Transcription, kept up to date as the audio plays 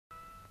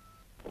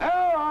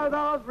are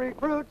those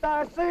recruits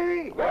I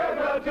see? We're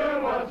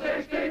platoon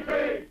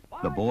 163.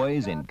 The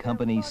boys in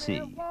Company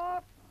C.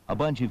 A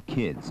bunch of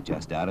kids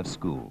just out of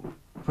school,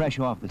 fresh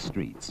off the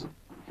streets.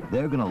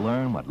 They're gonna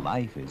learn what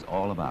life is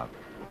all about.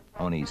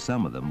 Only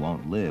some of them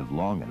won't live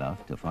long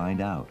enough to find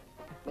out.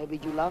 Maybe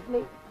you love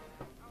me?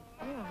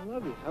 Yeah, I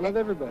love you. I love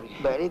everybody.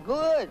 Very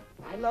good.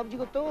 I love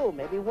you too.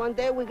 Maybe one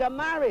day we got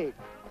married.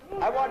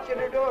 I want you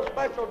to do a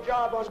special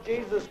job on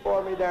Jesus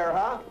for me there,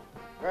 huh?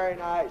 Very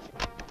nice.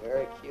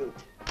 Very cute.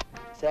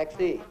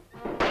 Sexy.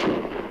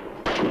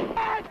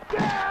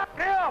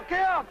 Kill,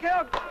 kill,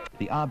 kill!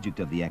 The object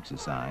of the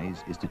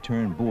exercise is to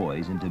turn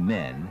boys into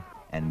men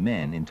and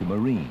men into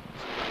Marines.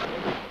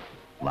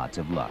 Lots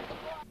of luck.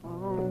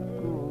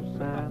 Uncle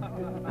Sam,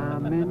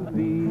 I'm in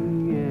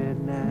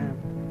Vietnam.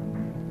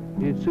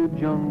 It's a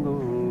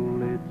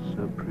jungle, it's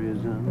a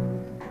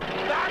prison.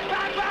 Back,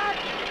 back, back!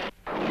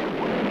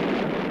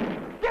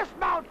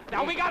 Dismount!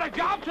 Now we got a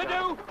job to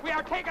do. We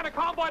are taking a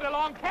convoy to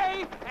Long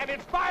K, and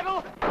it's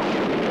vital.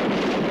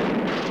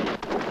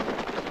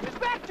 Is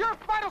that your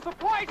final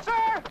supply,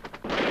 sir?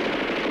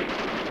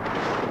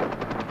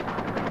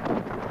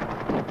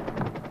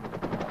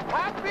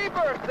 Happy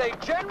birthday,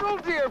 General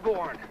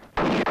Dearborn.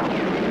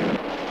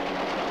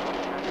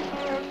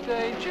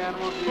 Birthday,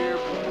 General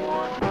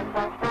Dearborn.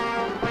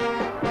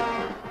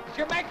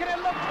 You're making it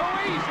look too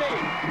easy.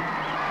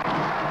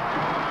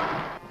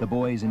 The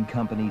boys in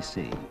Company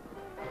C.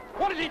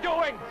 What is he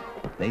doing?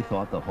 They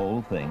thought the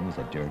whole thing was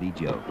a dirty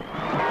joke.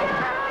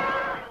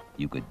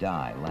 You could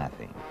die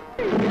laughing.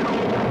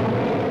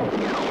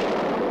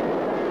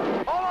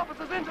 All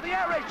officers into the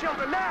air raid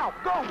shelter now!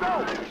 Go,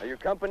 go! Your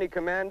company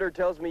commander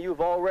tells me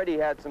you've already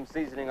had some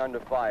seasoning under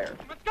fire.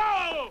 Let's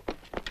go!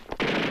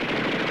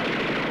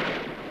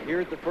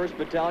 Here at the 1st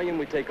Battalion,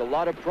 we take a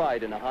lot of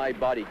pride in a high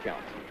body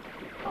count.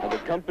 Now, the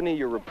company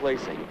you're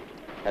replacing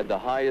had the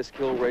highest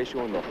kill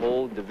ratio in the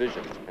whole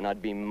division, and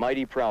I'd be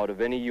mighty proud of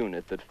any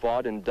unit that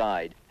fought and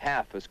died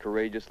half as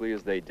courageously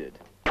as they did.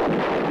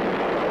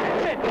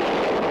 That's it!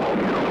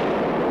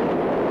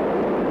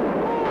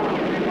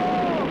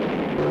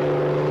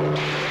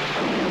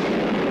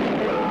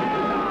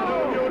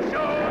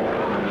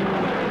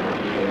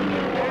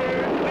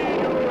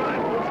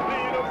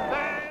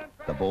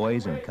 The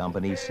boys in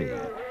Company C.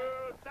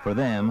 For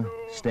them,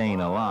 staying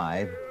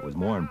alive was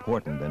more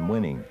important than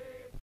winning.